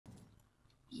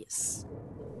Yes.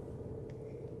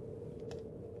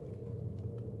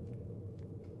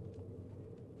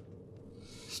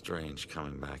 Strange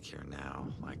coming back here now,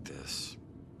 like this.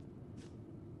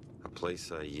 A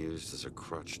place I used as a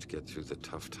crutch to get through the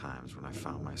tough times when I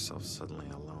found myself suddenly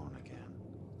alone again.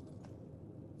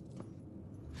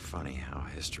 Funny how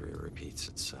history repeats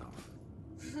itself.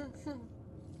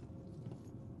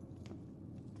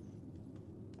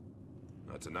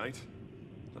 Tonight?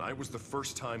 Tonight was the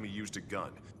first time he used a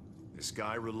gun. This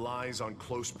guy relies on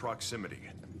close proximity.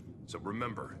 So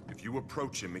remember, if you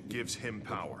approach him, it gives him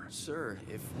power. Sir,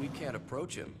 if we can't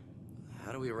approach him,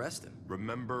 how do we arrest him?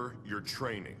 Remember your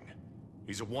training.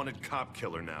 He's a wanted cop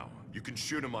killer now. You can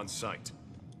shoot him on sight.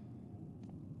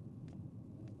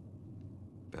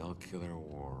 Bell Killer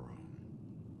War Room.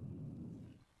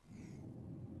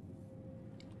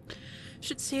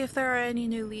 Should see if there are any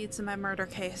new leads in my murder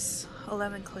case.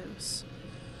 11 clues.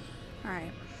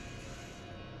 Alright.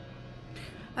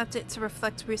 Update to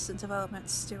reflect recent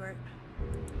developments, Stewart.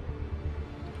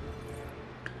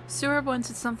 Stewart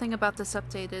wanted something about this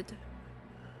updated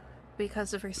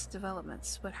because of recent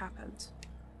developments. What happened?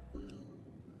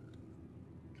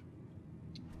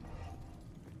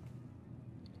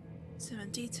 Seven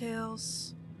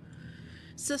details.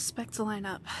 Suspect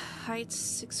lineup. Height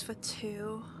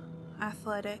 6'2".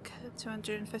 Athletic,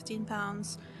 215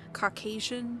 pounds.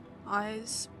 Caucasian.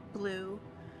 Eyes blue.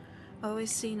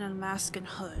 Always seen in a mask and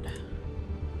hood.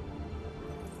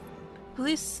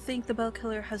 Police think the Bell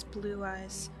Killer has blue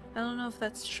eyes. I don't know if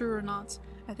that's true or not.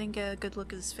 I think a good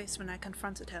look at his face when I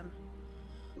confronted him.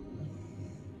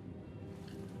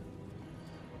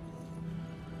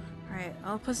 Alright,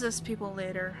 I'll possess people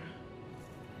later.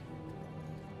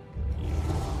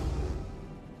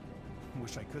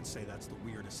 Wish I could say that's the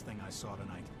weirdest thing I saw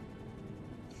tonight.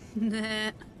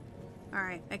 Nah.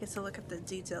 Alright, I get to look at the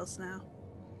details now.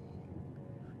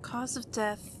 Cause of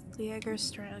death, Liager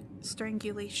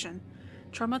strangulation.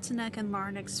 Trauma to neck and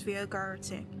larynx via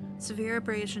garroting. Severe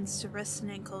abrasions to wrists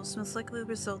and ankles, most likely the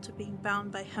result of being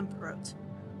bound by hemp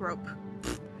rope.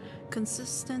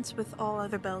 Consistent with all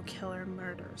other Bell Killer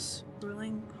murders.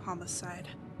 Ruling homicide.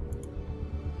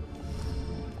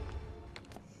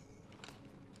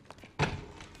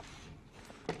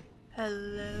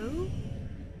 Hello?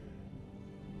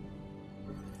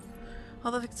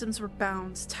 All the victims were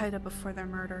bound, tied up before their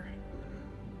murder.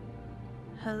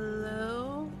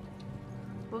 Hello?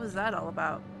 What was that all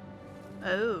about?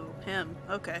 Oh, him.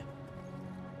 Okay.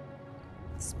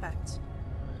 Inspect.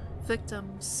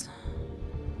 Victims.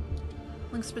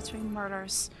 Links between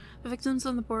murders. The victims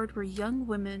on the board were young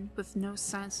women with no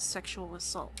signs of sexual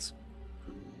assault.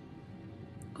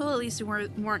 Well, at least you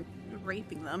weren't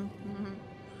raping them.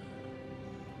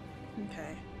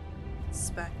 Okay.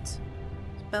 Inspect.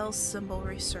 Bell symbol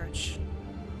research.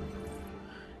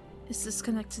 Is this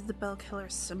connected to the Bell Killer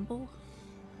symbol?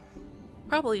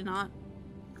 Probably not.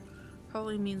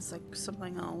 Probably means like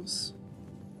something else.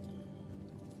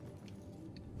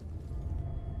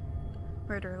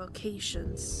 Murder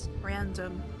locations.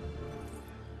 Random.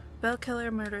 Bell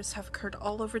Killer murders have occurred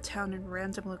all over town in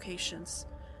random locations.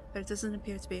 There doesn't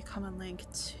appear to be a common link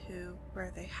to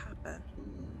where they happen.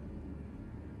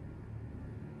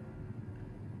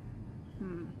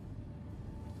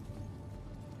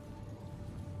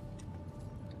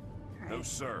 No,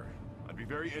 sir. I'd be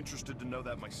very interested to know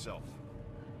that myself.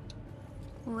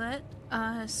 Let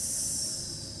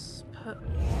us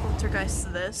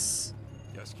poltergeist this.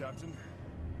 Yes, Captain?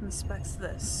 Inspects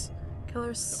this.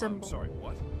 Killer's symbol. I'm sorry,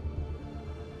 what?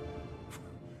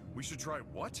 We should try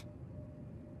what?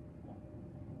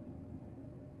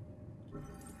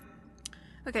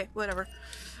 Okay, whatever.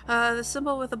 The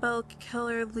symbol with a Bell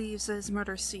Killer leaves his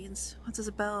murder scenes. What does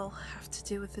a bell have to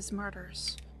do with his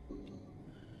murders?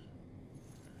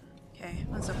 Okay,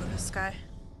 what's up with this guy?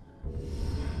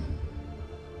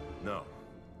 No.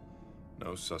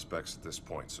 No suspects at this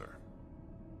point, sir.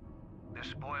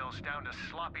 This boils down to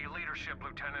sloppy leadership,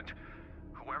 Lieutenant.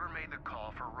 Whoever made the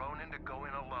call for Ronan to go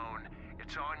in alone,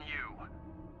 it's on you.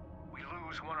 We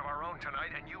lose one of our own tonight,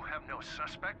 and you have no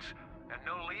suspects and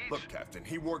no leads? Look, Captain,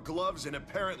 he wore gloves and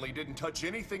apparently didn't touch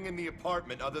anything in the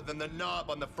apartment other than the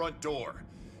knob on the front door.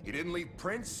 He didn't leave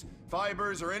prints,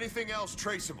 fibers, or anything else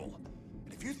traceable.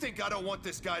 And if you think I don't want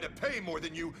this guy to pay more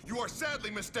than you, you are sadly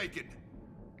mistaken.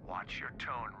 Watch your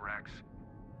tone, Rex.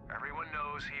 Everyone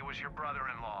knows he was your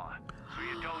brother-in-law, so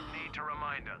you don't need to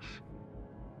remind us.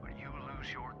 When you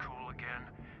lose your cool again,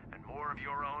 and more of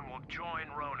your own will join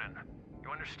Ronan, you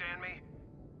understand me?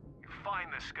 You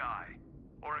find this guy,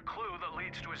 or a clue that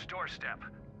leads to his doorstep.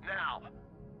 Now!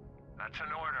 That's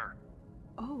an order.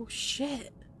 Oh,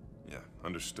 shit. Yeah,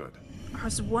 understood. I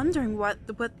was wondering what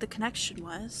the connection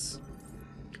was.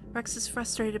 Rex is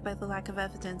frustrated by the lack of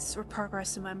evidence or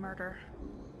progress in my murder.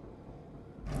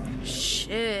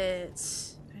 Shit.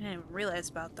 I didn't even realize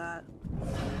about that.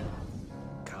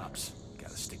 Cops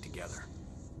gotta stick together.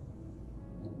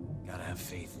 Gotta have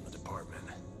faith in the department.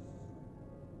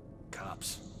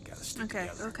 Cops gotta stick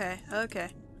together. Okay.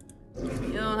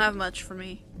 You don't have much for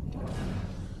me.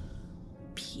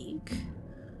 Peek.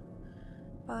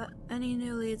 But any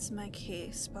new leads in my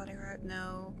case? Body route,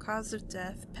 no. Cause of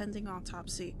death, pending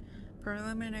autopsy.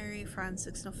 Preliminary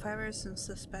forensics, no fibers, no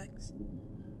suspects.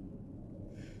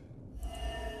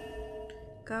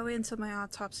 Gotta wait until my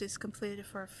autopsy is completed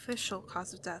for official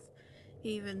cause of death.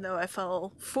 Even though I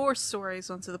fell 4 stories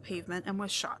onto the pavement and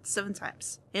was shot 7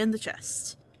 times. In the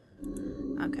chest.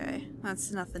 Okay,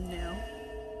 that's nothing new.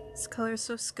 This killer is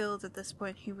so skilled at this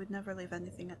point he would never leave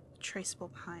anything traceable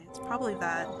behind. Probably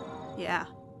that. Yeah.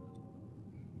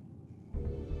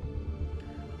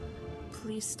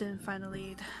 Police didn't find a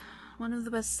lead. One of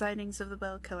the best sightings of the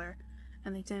Bell Killer,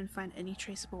 and they didn't find any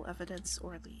traceable evidence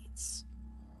or leads.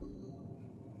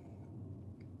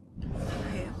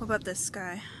 Okay, what about this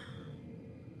guy?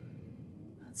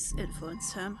 Let's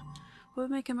influence him. What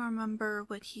would make him remember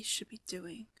what he should be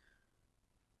doing?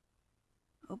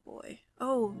 Oh boy.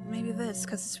 Oh, maybe this,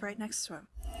 because it's right next to him.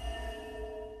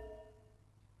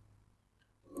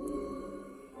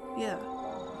 Yeah.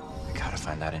 We gotta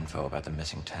find that info about the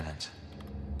missing tenant.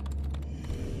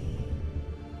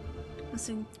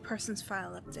 Missing person's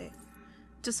file update.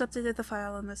 Just updated the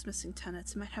file on this missing tenant.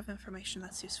 It might have information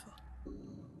that's useful.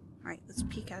 Alright, let's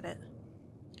peek at it.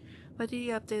 What did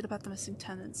you update about the missing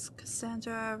tenants?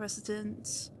 Cassandra,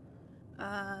 resident,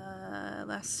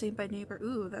 last seen by neighbor.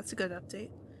 Ooh, that's a good update.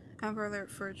 Amber alert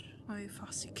for Joey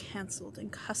Fossey cancelled in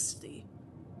custody.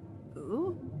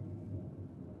 Ooh?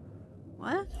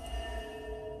 What?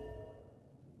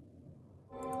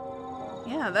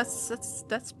 Yeah,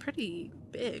 that's pretty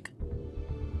big.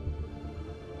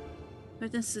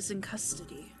 Witness is in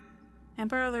custody.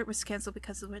 Amber alert was cancelled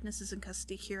because the witness is in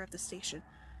custody here at the station.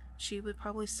 She would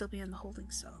probably still be in the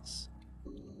holding cells.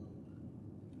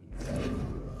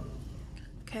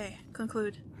 Okay,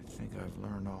 conclude. I think I've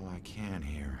learned all I can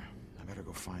here. I better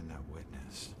go find that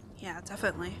witness. Yeah,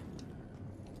 definitely.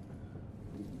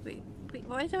 Wait,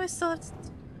 why do I still have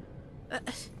to...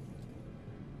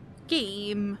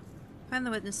 game! Find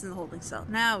the witness in the holding cell.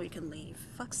 Now we can leave.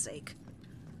 Fuck's sake.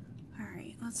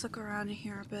 Alright, let's look around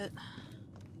here a bit.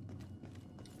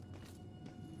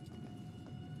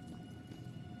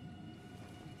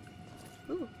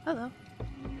 Ooh, hello.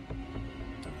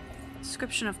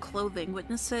 Description of clothing.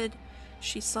 Witness said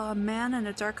she saw a man in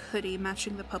a dark hoodie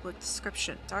matching the public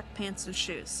description. Dark pants and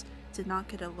shoes. Did not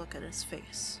get a look at his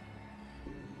face.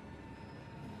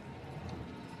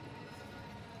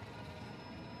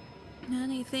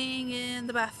 Anything in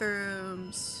the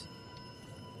bathrooms?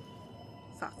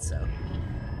 Thought so.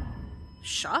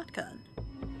 Shotgun.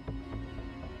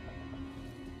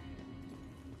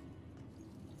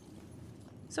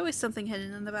 There's always something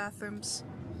hidden in the bathrooms.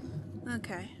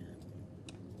 Okay.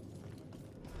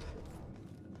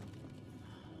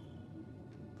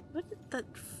 What the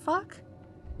fuck?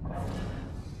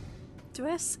 Do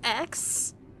I have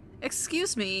X?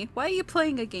 Excuse me, why are you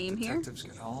playing a game here? Detectives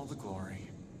get all the glory.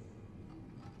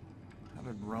 How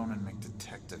did Ronan make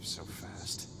detectives so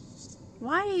fast?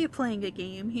 Why are you playing a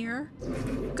game here?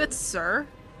 Good sir.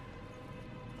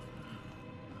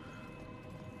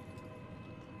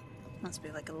 Must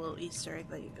be like a little Easter egg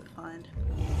that you could find.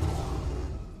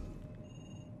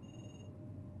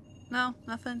 No,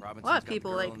 nothing. Robinson's A lot of got the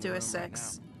people girl like in the do a room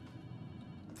sex.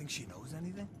 Think she knows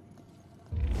anything?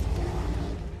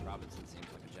 Robinson seems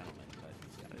like a gentleman, but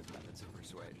he's got his methods of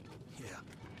persuasion.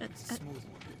 Yeah. It's a smooth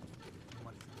one.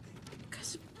 Money for the day.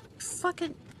 Cause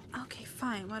fucking okay,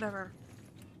 fine, whatever.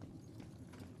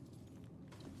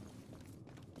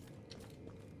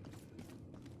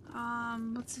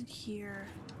 What's in here?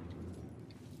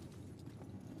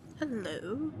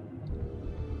 Hello?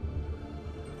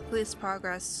 Police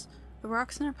progress. The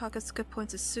rocks in her pockets could point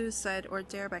to suicide or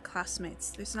dare by classmates.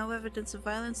 There's no evidence of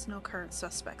violence, no current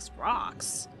suspects.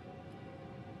 Rocks?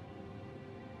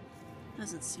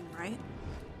 Doesn't seem right.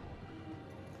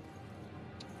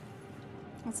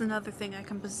 That's another thing I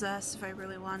can possess if I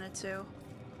really wanted to.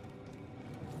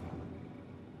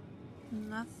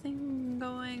 Nothing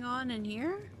going on in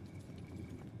here?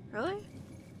 Really?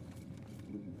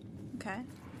 Okay.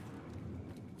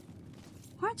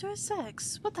 Why do I have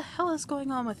sex? What the hell is going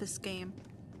on with this game?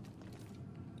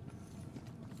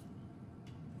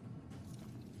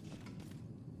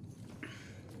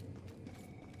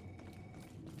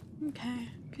 Okay,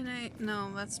 can I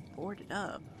No, that's boarded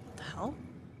up. What the hell?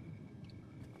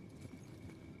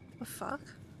 The fuck?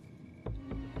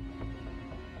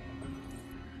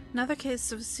 Another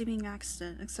case of a seeming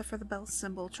accident, except for the bell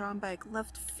symbol drawn by a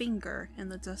gloved finger in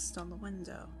the dust on the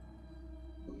window.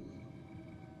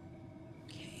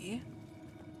 Okay.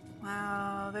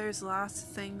 Wow, there's lots of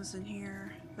things in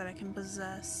here that I can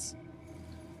possess.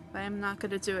 But I'm not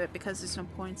gonna do it because there's no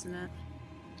point in it.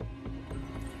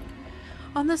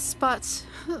 On this spot,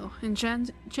 in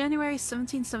January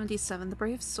 1777, the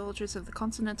brave soldiers of the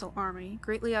Continental Army,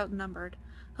 greatly outnumbered,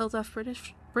 held off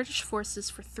British forces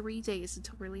for 3 days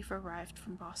until relief arrived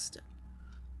from Boston.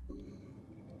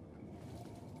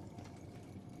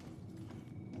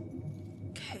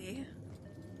 Okay.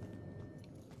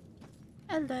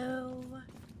 Hello.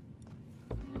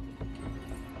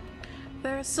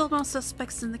 There are still no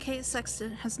suspects in the case.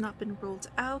 Accident has not been ruled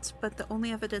out, but the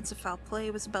only evidence of foul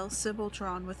play was a bell symbol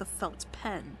drawn with a felt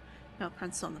pen. No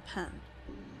prints on the pen.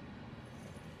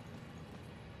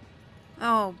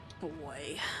 Oh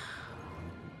boy.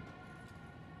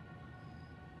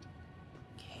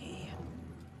 Okay.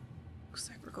 Looks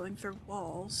like we're going through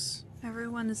walls.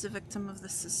 Everyone is a victim of the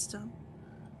system.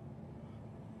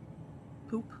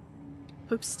 Poop.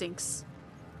 Poop stinks.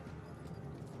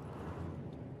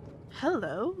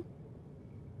 Hello?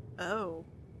 Oh.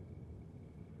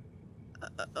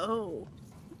 Oh.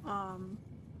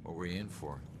 What were you in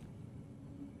for?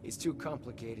 It's too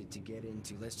complicated to get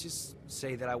into. Let's just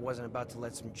say that I wasn't about to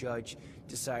let some judge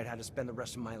decide how to spend the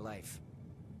rest of my life.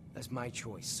 That's my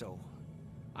choice, so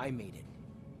I made it.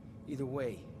 Either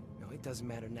way, no, it doesn't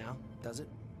matter now, does it?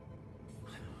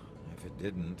 If it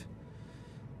didn't,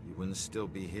 you wouldn't still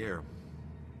be here.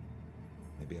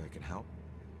 Maybe I can help?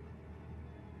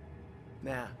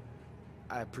 Nah,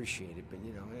 I appreciate it, but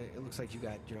you know, it looks like you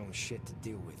got your own shit to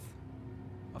deal with.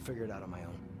 I'll figure it out on my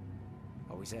own.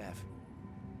 Always have.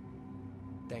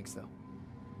 Thanks, though.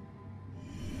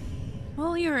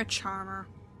 Well, you're a charmer.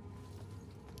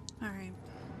 Alright.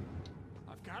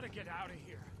 I've got to get out of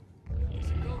here. There's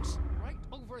a ghost right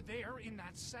over there in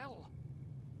that cell.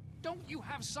 Don't you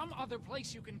have some other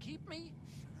place you can keep me?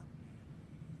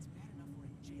 It's bad enough we're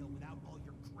in jail without all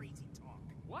your crazy talk.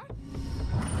 What?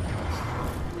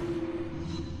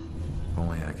 If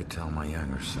only I could tell my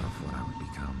younger self what I would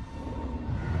become.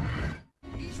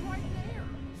 He's right there.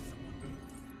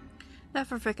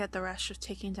 Never forget the rush of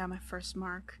taking down my first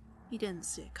mark. He didn't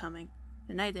see it coming.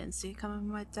 And I didn't see it coming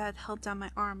when my dad held down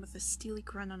my arm with a steely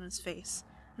grin on his face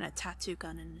and a tattoo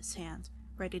gun in his hand,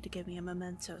 ready to give me a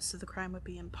memento so the crime would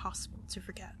be impossible to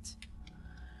forget.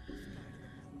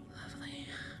 Lovely.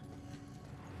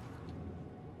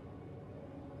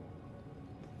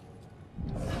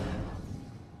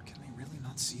 Can they really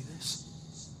not see this?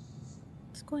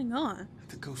 What's going on?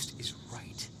 The ghost is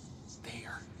right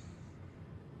there.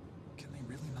 Can they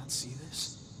really not see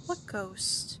this? What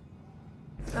ghost?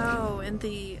 Oh, and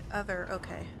the other.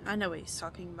 Okay, I know what he's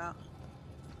talking about.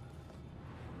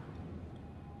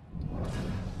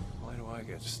 Why do I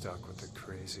get stuck with the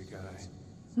crazy guy?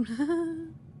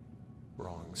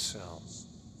 Wrong cell.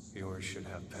 Yours should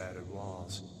have padded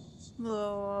walls.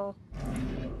 Oh.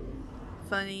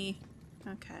 Funny.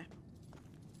 Okay.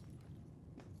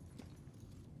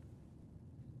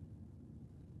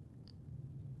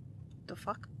 The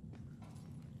fuck?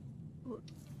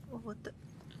 What the?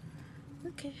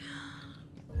 Okay.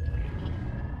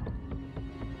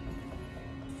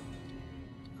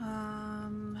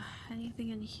 Anything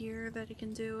in here that he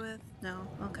can do with? No.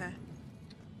 Okay.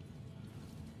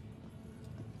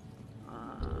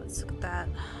 Let's look at that.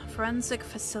 Forensic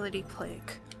Facility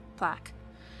plaque.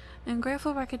 In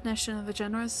grateful recognition of a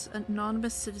generous,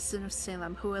 anonymous citizen of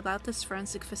Salem who allowed this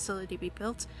forensic facility be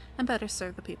built and better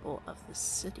serve the people of the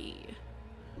city.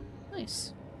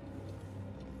 Nice.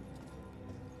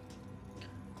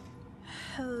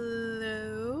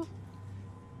 Hello?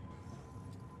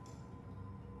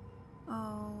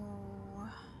 Oh.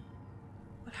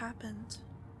 What happened?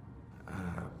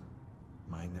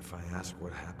 Mind if I ask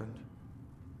what happened?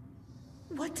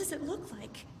 What does it look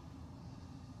like?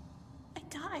 I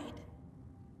died.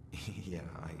 Yeah,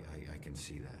 I can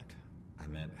see that. I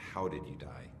meant, how did you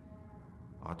die?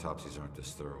 Autopsies aren't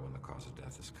this thorough when the cause of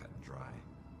death is cut and dry.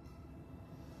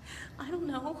 I don't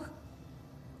know.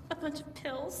 A bunch of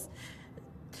pills.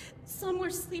 Some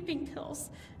were sleeping pills.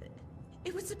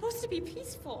 It was supposed to be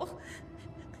peaceful.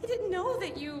 I didn't know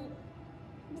that you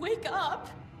wake up.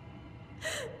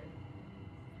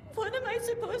 What am I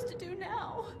supposed to do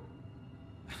now?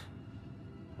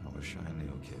 I wish I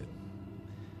knew, kid.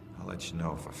 I'll let you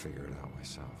know if I figure it out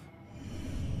myself.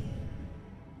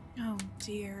 Oh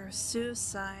dear,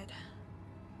 suicide.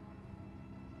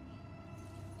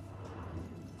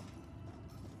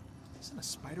 Isn't a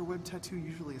spiderweb tattoo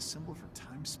usually a symbol for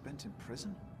time spent in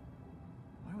prison?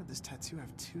 Why would this tattoo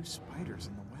have 2 spiders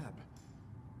in the web?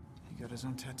 He got his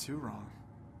own tattoo wrong.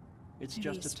 It's Maybe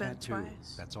just a spent tattoo.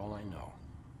 twice. That's all I know.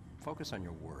 Focus on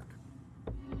your work.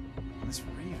 And this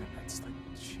raven that's like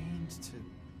chained to...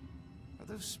 Are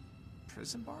those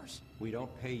prison bars? We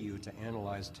don't pay you to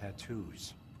analyze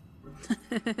tattoos.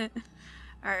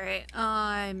 Alright,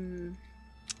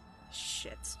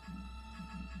 shit.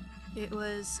 It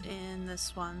was in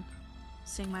this one.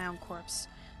 Seeing my own corpse.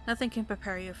 Nothing can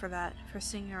prepare you for that, for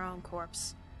seeing your own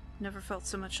corpse. Never felt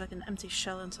so much like an empty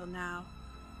shell until now.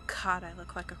 God, I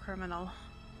look like a criminal.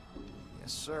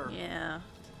 Yes, sir. Yeah.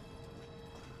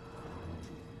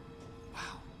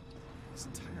 Wow. His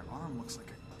entire arm looks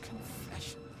like a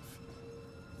confession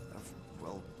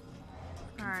well...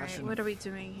 Alright, what are we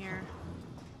doing here?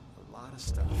 A lot of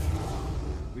stuff.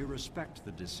 We respect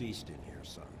the deceased in here,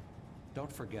 son.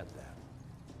 Don't forget that.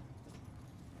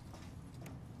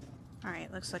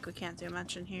 Alright, looks like we can't do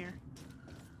much in here.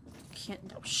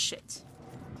 Can't... Oh, shit.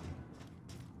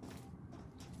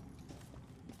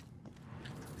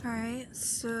 Alright,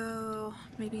 so...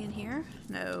 maybe in here?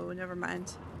 No, never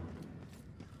mind.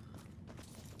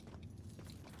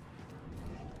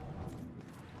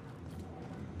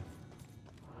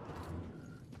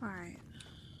 Alright.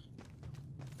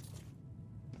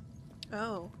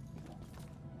 Oh.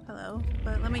 Hello.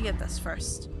 But let me get this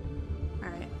first.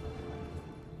 Alright.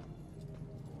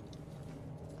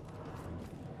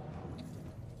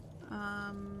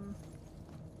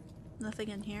 Nothing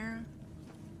in here.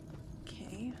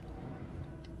 Okay.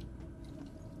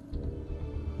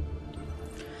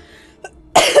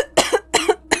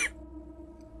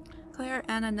 Claire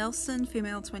Anna Nelson,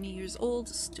 female, 20 years old,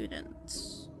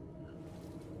 student.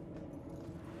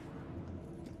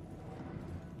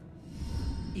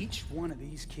 Each one of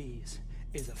these keys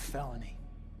is a felony.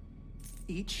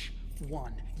 Each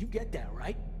one. You get that,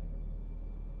 right?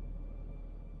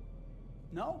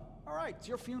 No? All right, it's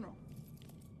your funeral.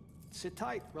 Sit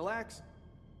tight, relax.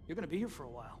 You're gonna be here for a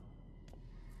while.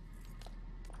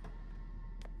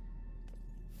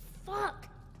 Fuck!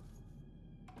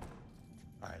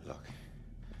 Alright, look.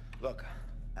 Look,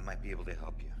 I might be able to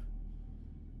help you.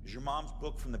 Is your mom's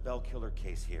book from the Bell Killer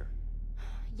case here?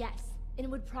 Yes, and it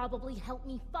would probably help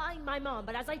me find my mom,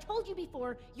 but as I told you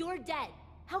before, you're dead.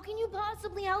 How can you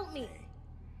possibly help me? Hey,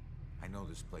 I know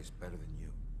this place better than you.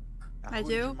 Now, I who do?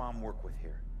 did your mom work with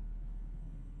here?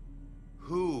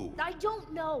 Who? I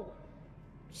don't know.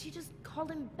 She just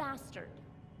called him bastard.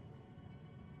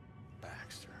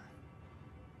 Baxter.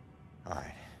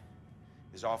 Alright.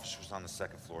 His office was on the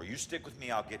 2nd floor. You stick with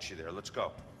me, I'll get you there. Let's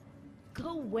go.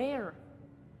 Go where?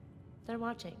 They're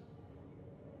watching.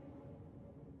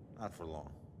 Not for long.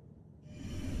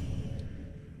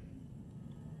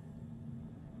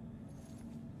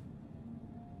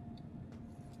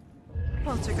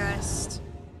 Poltergeist.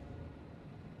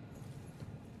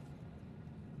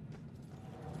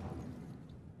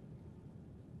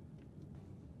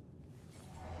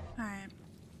 Alright.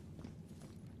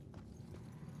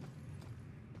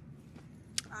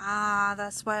 Ah,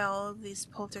 that's why all of these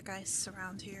poltergeists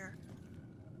around here.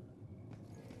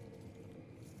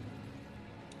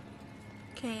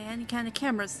 Okay, any kind of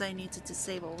cameras that I need to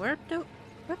disable. Where the...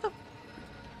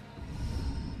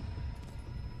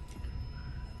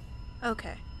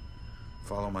 Okay.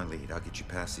 Follow my lead. I'll get you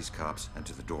past these cops and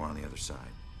to the door on the other side.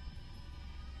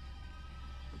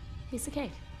 He's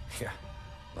okay. Yeah.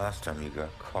 Last time you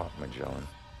got caught, Magellan.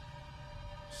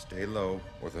 Stay low,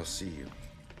 or they'll see you.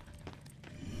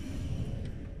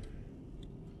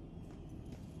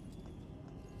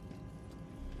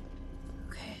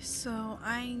 Okay, so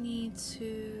I need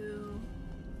to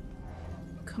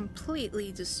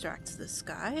completely distract this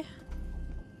guy.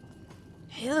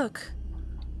 Hey, look!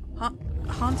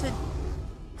 Haunted...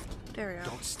 There we go.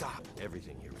 Don't stop.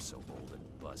 Everything here is so old and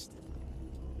busted.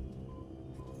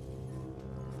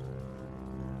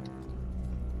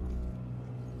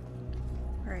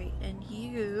 Right, and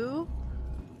you...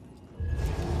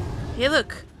 Hey,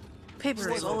 look!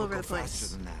 Paper is all over the place.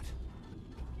 Faster than that.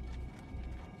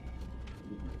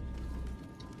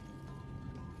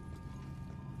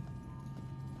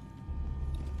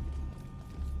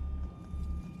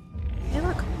 Hey,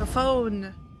 look! The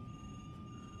phone!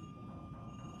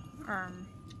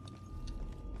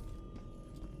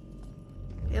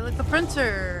 Hey, look! The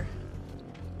printer!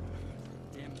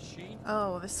 Damn machine.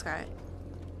 Oh, this guy.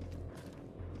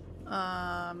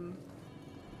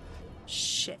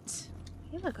 Shit.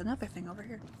 Hey, look, another thing over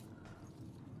here.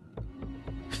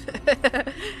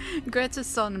 Greta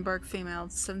Sonnenberg, female,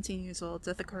 17 years old.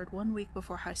 Death occurred 1 week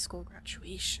before high school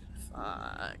graduation.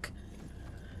 Fuck.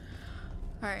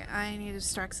 Alright, I need to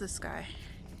distract this guy.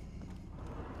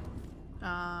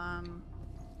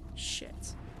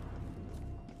 Shit.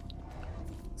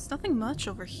 There's nothing much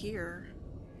over here.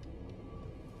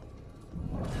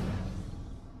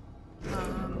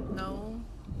 No.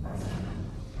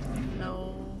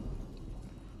 No.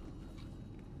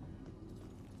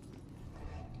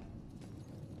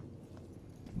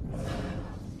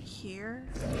 Here?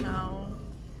 No.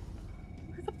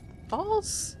 Where are the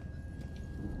balls?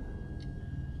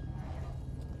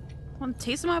 Want to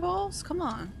taste my balls? Come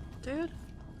on, dude.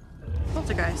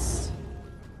 Poltergeist.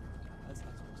 That's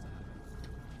not supposed to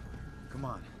happen. Come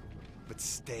on, but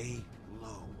stay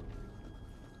low.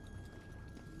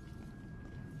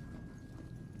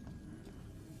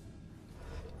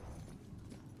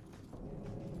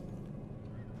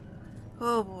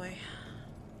 Oh boy.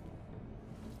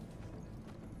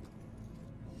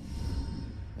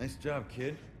 Nice job,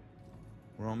 kid.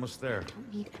 We're almost there.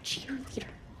 Don't need a cheerleader.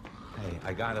 Hey,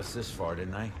 I got us this far,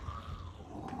 didn't I?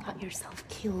 You got yourself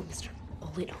killed, Mr.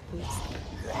 Bullet Holes.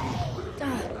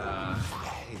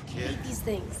 Hey, kid. These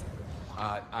things.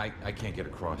 I can't get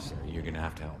across there. You're gonna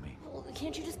have to help me. Well,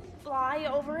 can't you just fly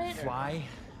over it? Fly?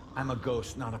 I'm a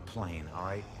ghost, not a plane, all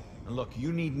right? And look,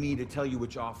 you need me to tell you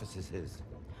which office is his.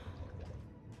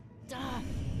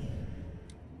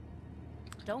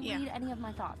 Don't read any of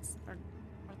my thoughts, or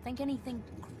think anything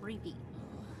creepy.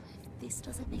 If this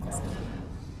doesn't make us happy.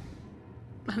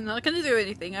 I'm not gonna do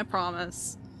anything, I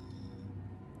promise.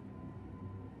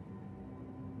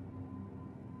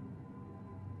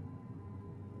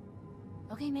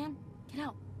 Okay, man, get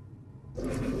out.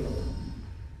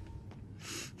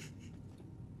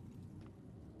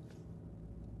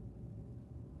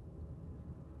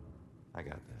 I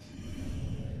got this.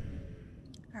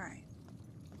 Alright.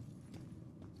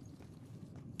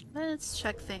 Let's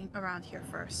check thing around here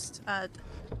first.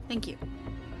 Thank you.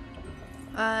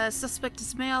 Suspect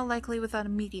is male, likely without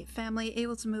immediate family,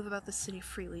 able to move about the city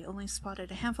freely, only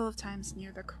spotted a handful of times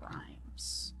near the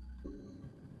crimes.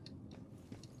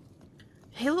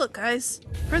 Hey look guys!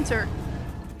 Printer!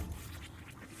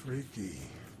 Freaky.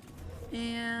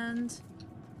 And...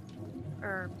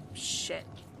 shit.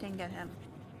 Didn't get him.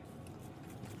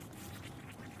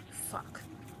 Fuck.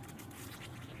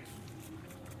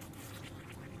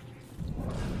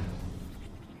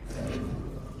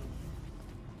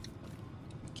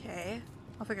 Okay,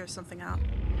 I'll figure something out.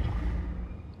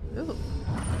 Ooh.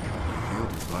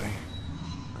 Healed, buddy.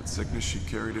 That sickness she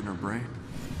carried in her brain,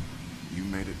 you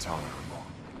made it tolerable.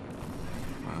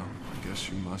 Well, I guess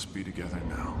you must be together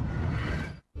now.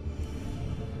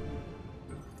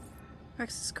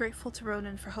 Rex is grateful to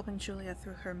Ronan for helping Julia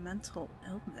through her mental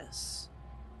illness.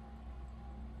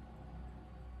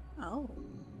 Oh.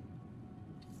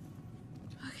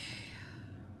 Okay.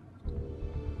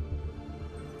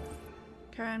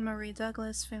 Karen Marie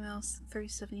Douglas, female,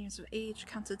 37 years of age,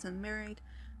 counted unmarried,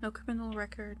 no criminal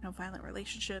record, no violent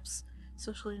relationships,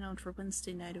 socially known for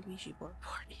Wednesday night Ouija board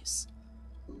parties.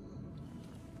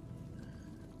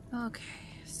 Okay,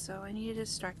 so I need to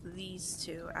distract these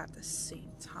two at the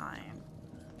same time.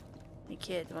 Hey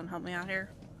kid, wanna help me out here?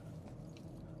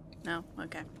 No?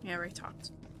 Okay, yeah, I already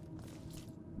talked.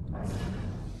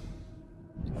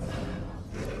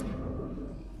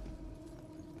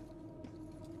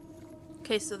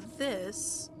 Okay, so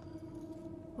this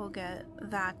will get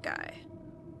that guy.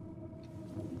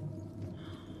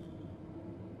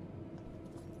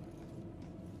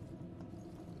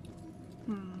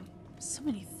 So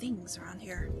many things around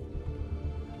here.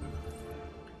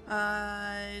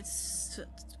 It's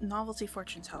novelty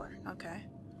fortune teller. Okay.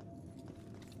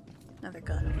 Another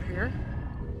gun over here.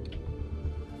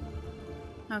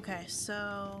 Okay,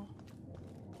 so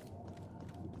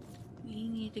we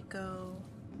need to go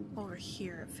over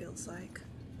here, it feels like.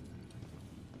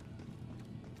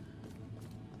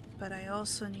 But I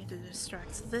also need to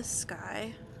distract this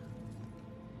guy.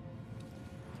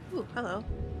 Ooh, hello.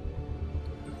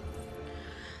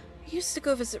 I used to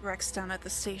go visit Rex down at the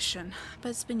station, but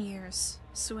it's been years.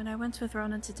 So when I went with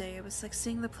Ronan today, it was like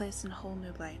seeing the place in a whole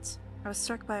new light. I was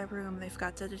struck by a room they've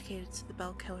got dedicated to the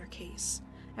Bell Killer case.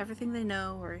 Everything they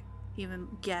know, or even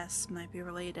guess, might be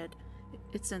related.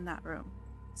 It's in that room.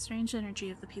 Strange energy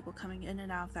of the people coming in and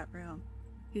out of that room.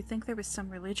 You'd think there was some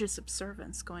religious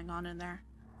observance going on in there.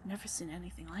 I've never seen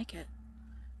anything like it.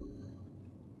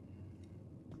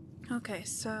 Okay,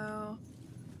 so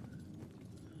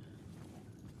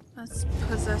let's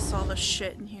possess all the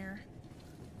shit in here.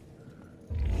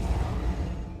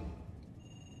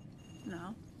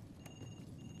 No.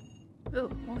 Ooh,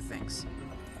 more things.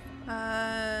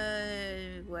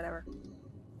 Whatever.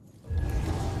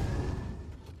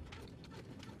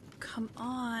 Come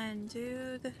on,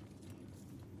 dude.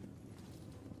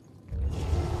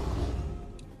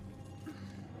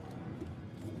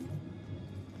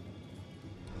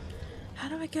 How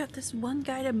do I get this one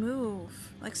guy to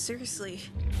move? Like, seriously.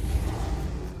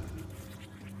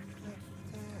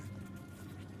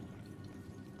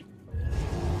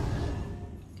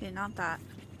 Okay, not that.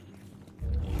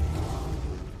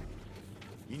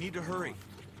 You need to hurry.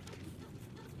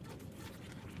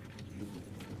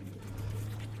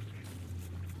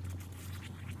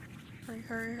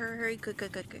 Hurry. Good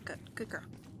girl.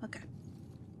 Okay.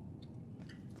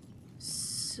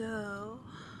 So...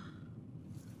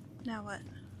 now what?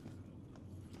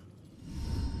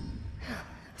 That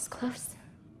was close.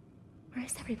 Where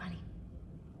is everybody?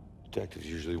 Detectives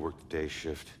usually work the day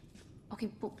shift. Okay,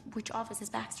 but which office is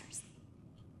Baxter's?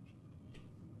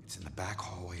 It's in the back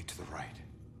hallway to the right.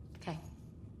 Okay.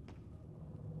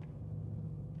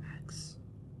 Max.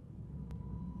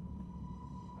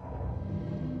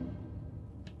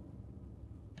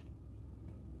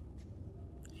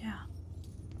 Yeah.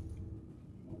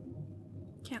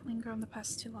 Can't linger on the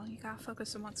past too long. You gotta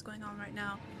focus on what's going on right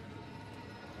now.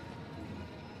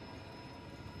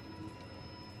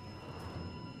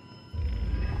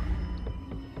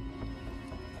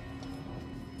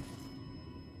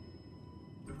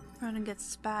 Ronan gets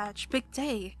his badge. Big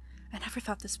day! I never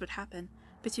thought this would happen.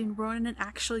 Between Ronan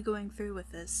actually going through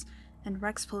with this, and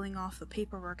Rex pulling off the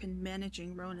paperwork and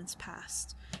managing Ronan's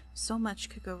past. So much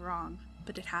could go wrong,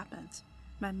 but it happened.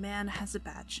 My man has a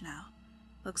badge now.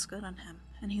 Looks good on him,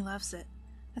 and he loves it.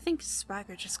 I think his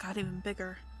swagger just got even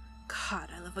bigger. God,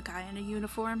 I love a guy in a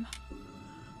uniform.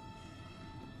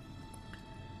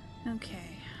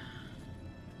 Okay.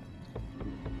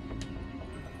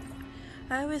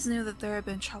 I always knew that there had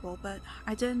been trouble, but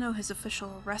I didn't know his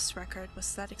official arrest record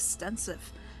was that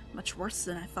extensive. Much worse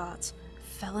than I thought.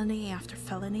 Felony after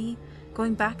felony,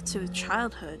 going back to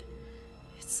childhood.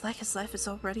 It's like his life is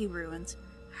already ruined.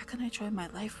 How can I join my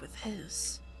life with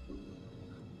his?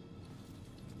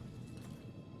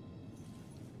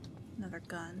 Another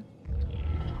gun.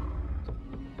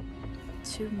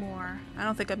 2 more. I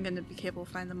don't think I'm gonna be able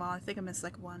to find them all. I think I missed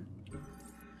like 1.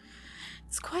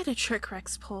 It's quite a trick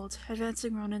Rex pulled,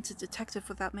 advancing Ronan to detective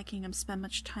without making him spend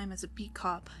much time as a beat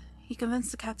cop. He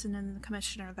convinced the captain and the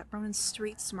commissioner that Ronan's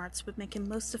street smarts would make him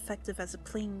most effective as a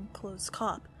plainclothes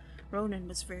cop. Ronan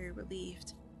was very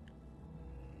relieved.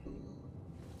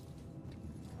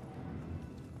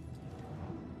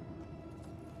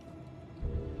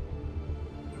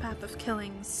 Map of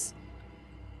killings.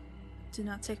 Do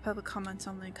not take public comment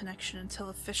on the connection until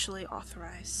officially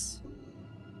authorized.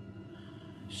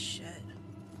 Shit.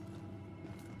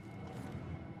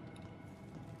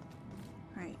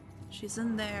 Right. She's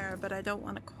in there, but I don't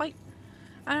want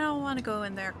to go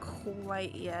in there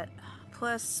quite yet.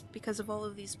 Plus, because of all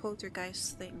of these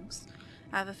poltergeist things,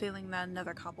 I have a feeling that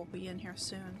another cop will be in here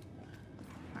soon.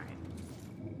 Alright.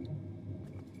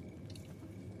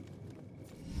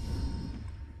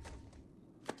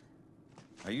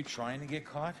 Are you trying to get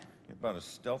caught? You're about as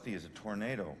stealthy as a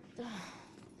tornado. The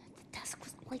desk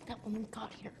was like that when we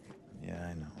got here. Yeah,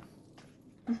 I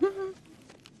know.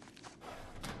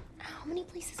 How many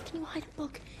places can you hide a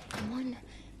book in one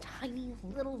tiny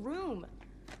little room?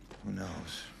 Who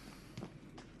knows?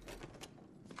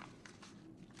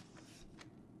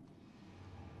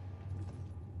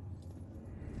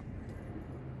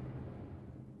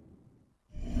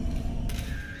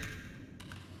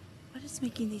 What is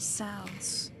making these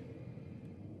sounds?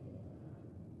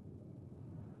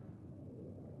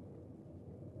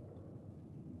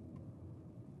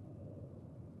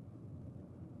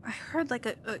 I heard like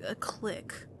a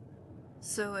click.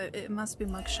 So it must be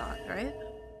mugshot, right?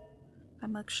 A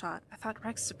mugshot. I thought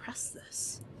Rex suppressed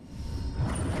this.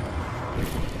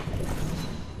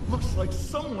 Looks like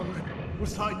someone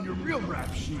was hiding your real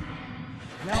rap sheet.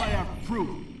 Now I have proof.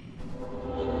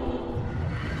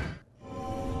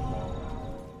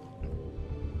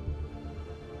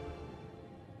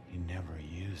 You never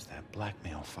used that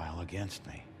blackmail file against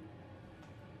me.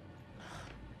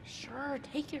 Sure,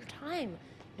 take your time.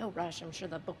 No rush, I'm sure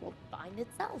the book will bind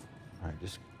itself. All right,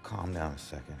 just calm down a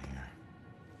second here.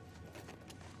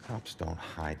 Cops don't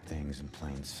hide things in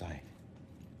plain sight.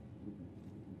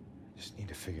 Just need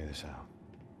to figure this out.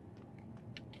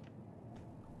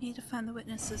 Need to find the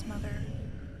witness's mother.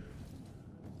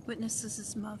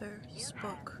 Witness's mother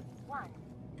spoke. 1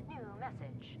 new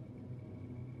message.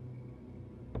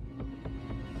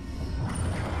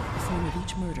 The form of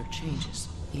each murder changes.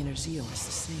 The inner zeal is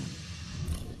the same.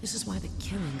 This is why the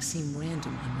killings seem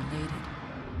random and related.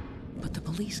 But the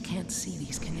police can't see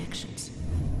these connections.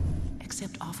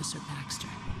 Except Officer Baxter.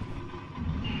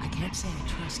 I can't can't say I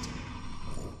trust him,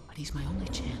 but he's my only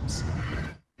chance.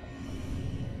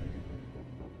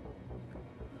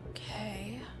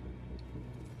 Okay.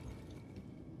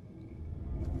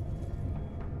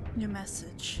 New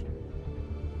message.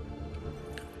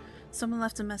 Someone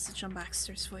left a message on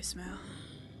Baxter's voicemail.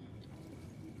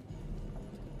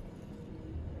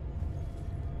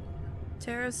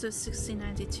 Terrors of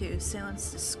 1692,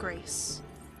 Salem's disgrace.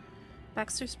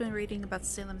 Baxter's been reading about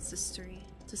Salem's history.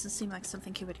 Doesn't seem like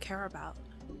something he would care about.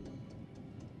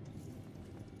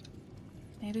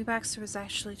 Maybe Baxter was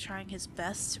actually trying his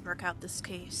best to work out this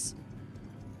case.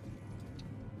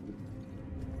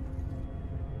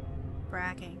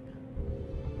 Bragging.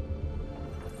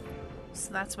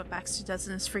 So that's what Baxter does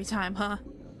in his free time, huh?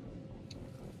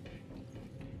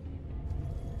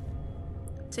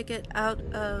 Ticket out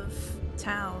of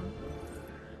town.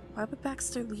 Why would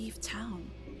Baxter leave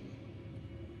town?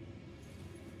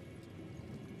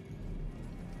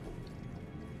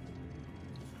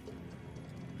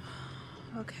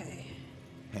 Okay.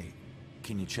 Hey,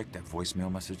 can you check that voicemail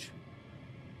message?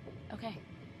 Okay.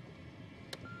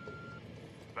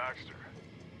 Baxter,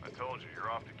 I told you, you're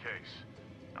off the case.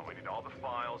 Now we need all the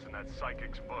files in that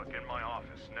psychic's book in my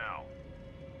office now.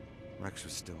 Rex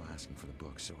was still asking for the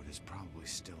book, so it is probably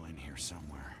still in here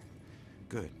somewhere.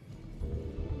 Good.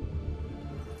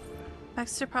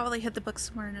 Baxter probably hid the book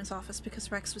somewhere in his office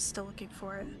because Rex was still looking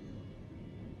for it.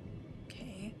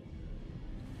 Okay.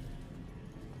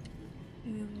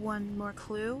 Maybe one more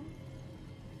clue.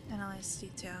 Analyze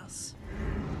details.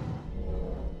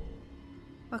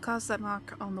 What caused that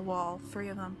mark on the wall? 3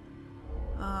 of them.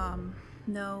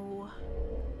 No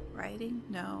writing?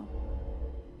 No.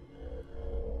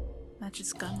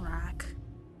 Matches gun rack.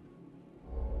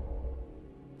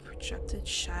 Projected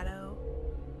shadow.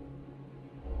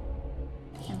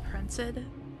 Imprinted.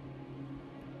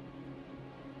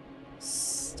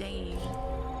 Stain.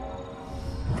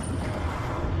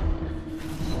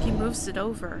 He moves it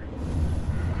over.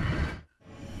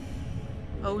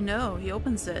 Oh no, he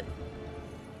opens it.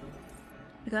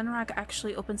 The gun rack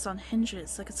actually opens on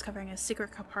hinges, like it's covering a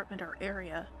secret compartment or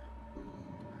area.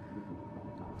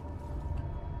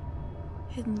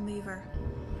 Hidden lever.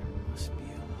 Must be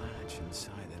a latch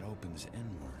inside that opens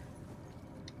inward.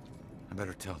 I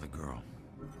better tell the girl.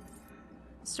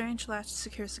 Strange latch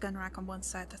secures the gun rack on one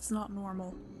side. That's not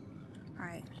normal.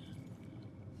 Alright.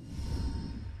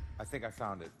 I think I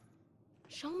found it.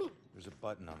 Show me. There's a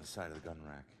button on the side of the gun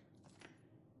rack.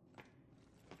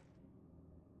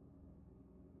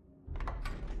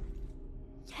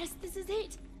 Yes, this is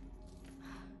it.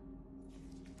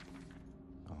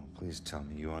 Oh, please tell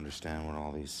me you understand what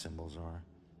all these symbols are.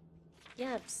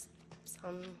 Yeah,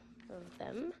 some of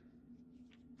them.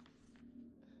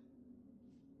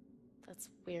 That's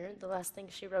weird. The last thing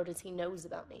she wrote is he knows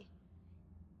about me.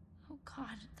 Oh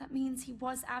God, that means he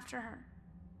was after her.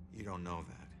 You don't know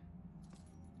that.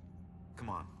 Come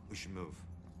on, we should move.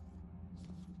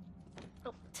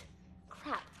 Oh,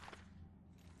 crap.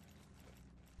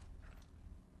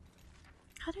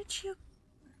 How did you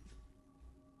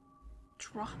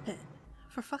drop it?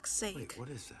 For fuck's sake. Wait, what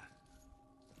is that?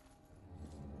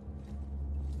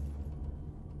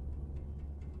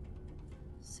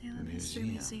 Salem History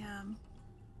Museum.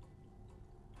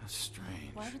 That's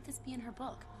strange. Why would this be in her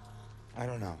book? I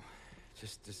don't know.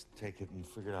 Just take it and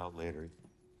figure it out later.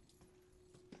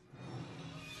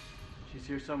 She's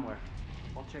here somewhere.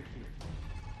 I'll check here.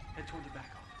 Head toward the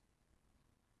back office.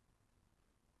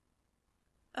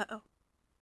 Uh-oh.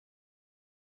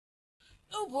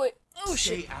 Oh boy. Oh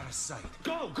shit. Stay out of sight.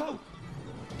 Go!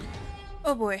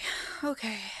 Oh boy.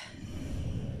 Okay.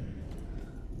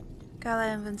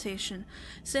 Gala invitation.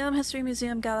 Salem History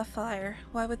Museum Gala flyer.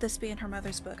 Why would this be in her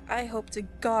mother's book? I hope to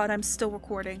God I'm still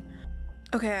recording.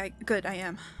 Okay, good, I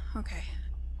am. Okay.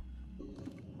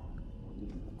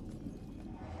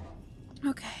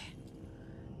 Okay.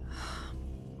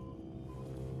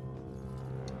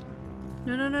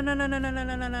 No.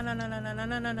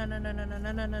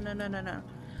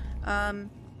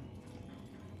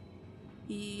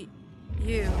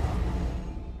 You.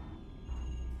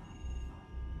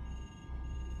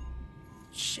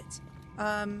 Shit.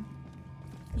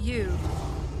 You.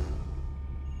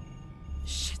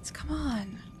 Shit, come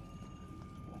on.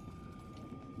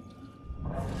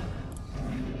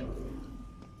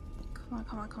 Come on.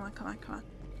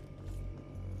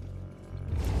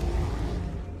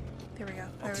 There we go.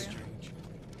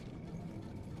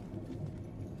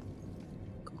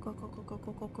 Go. Go.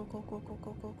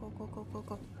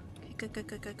 Okay, good.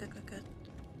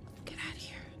 Get out of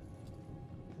here.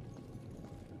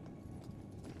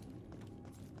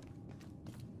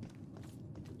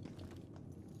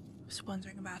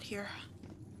 wondering about here.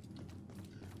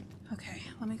 Okay,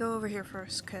 let me go over here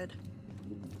first, kid.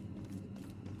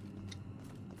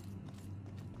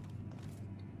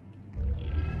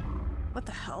 What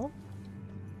the hell?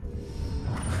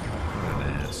 What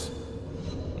an ass.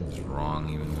 He was wrong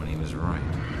even when he was right.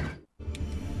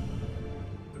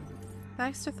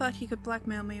 Baxter thought he could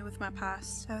blackmail me with my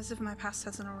past, as if my past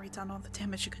hasn't already done all the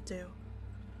damage it could do.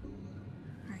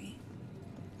 Alright.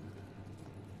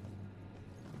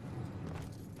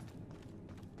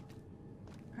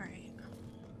 Alright.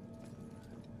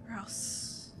 Where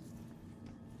else?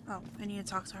 Oh, I need to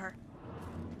talk to her.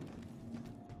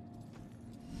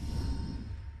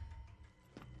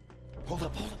 Hold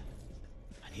up, hold up.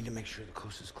 I need to make sure the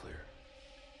coast is clear.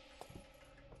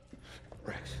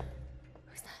 Rex.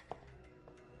 Who's that?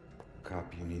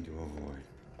 Cop you need to avoid.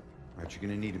 Right, you're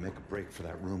gonna need to make a break for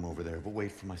that room over there, but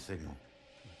wait for my signal.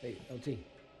 Hey, LT,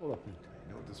 hold up. You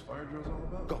know what this fire drill's all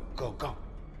about? Go, go, go.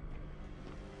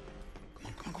 Come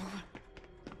on, come on, come on.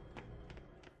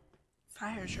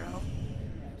 Fire drill.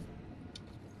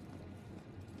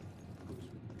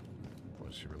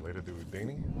 Was she related to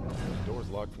Houdini? The door's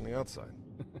locked from the outside.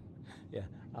 Yeah,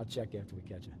 I'll check after we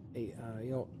catch her. Hey,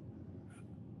 you know,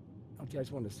 LT, I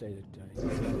just wanted to say that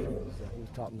he was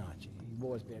top notch. He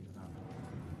wore his badge with honor.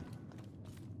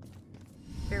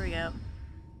 Here we go.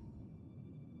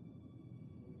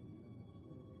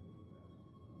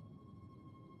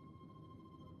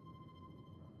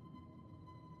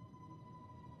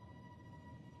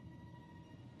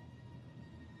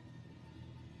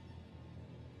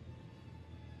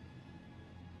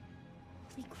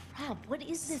 Holy crap, what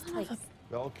is this place?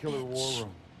 Bell Killer War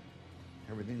Room.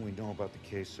 Everything we know about the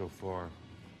case so far.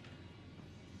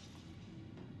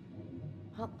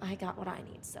 Well, I got what I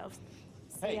need, so...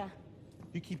 Hey, yeah.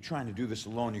 you keep trying to do this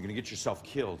alone, you're gonna get yourself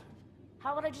killed.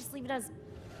 How would I just leave it as...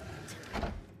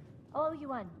 I'll owe you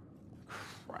one.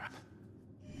 Crap.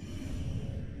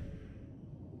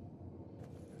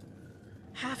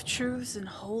 Half-truths and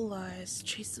whole lies.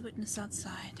 Chase the witness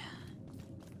outside.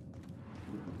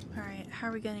 Alright, how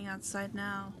are we getting outside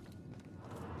now?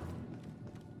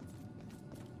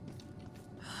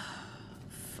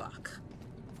 Fuck.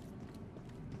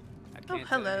 Oh,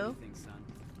 hello.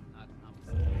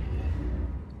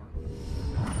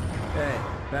 Hey,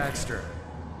 Baxter.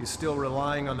 You still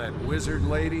relying on that wizard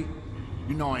lady?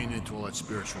 You know I ain't into all that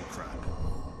spiritual crap.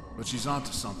 But she's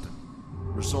onto something.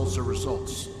 Results are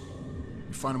results.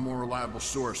 You find a more reliable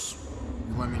source,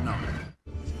 you let me know.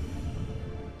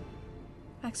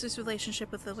 Baxter's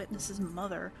relationship with the witness's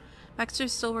mother.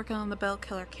 Baxter's still working on the Bell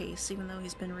Killer case, even though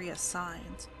he's been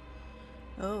reassigned.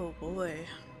 Oh boy.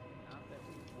 Not that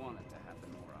we want it to happen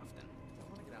more often. I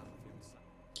want to get out and feel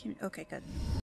the sun. Okay, good.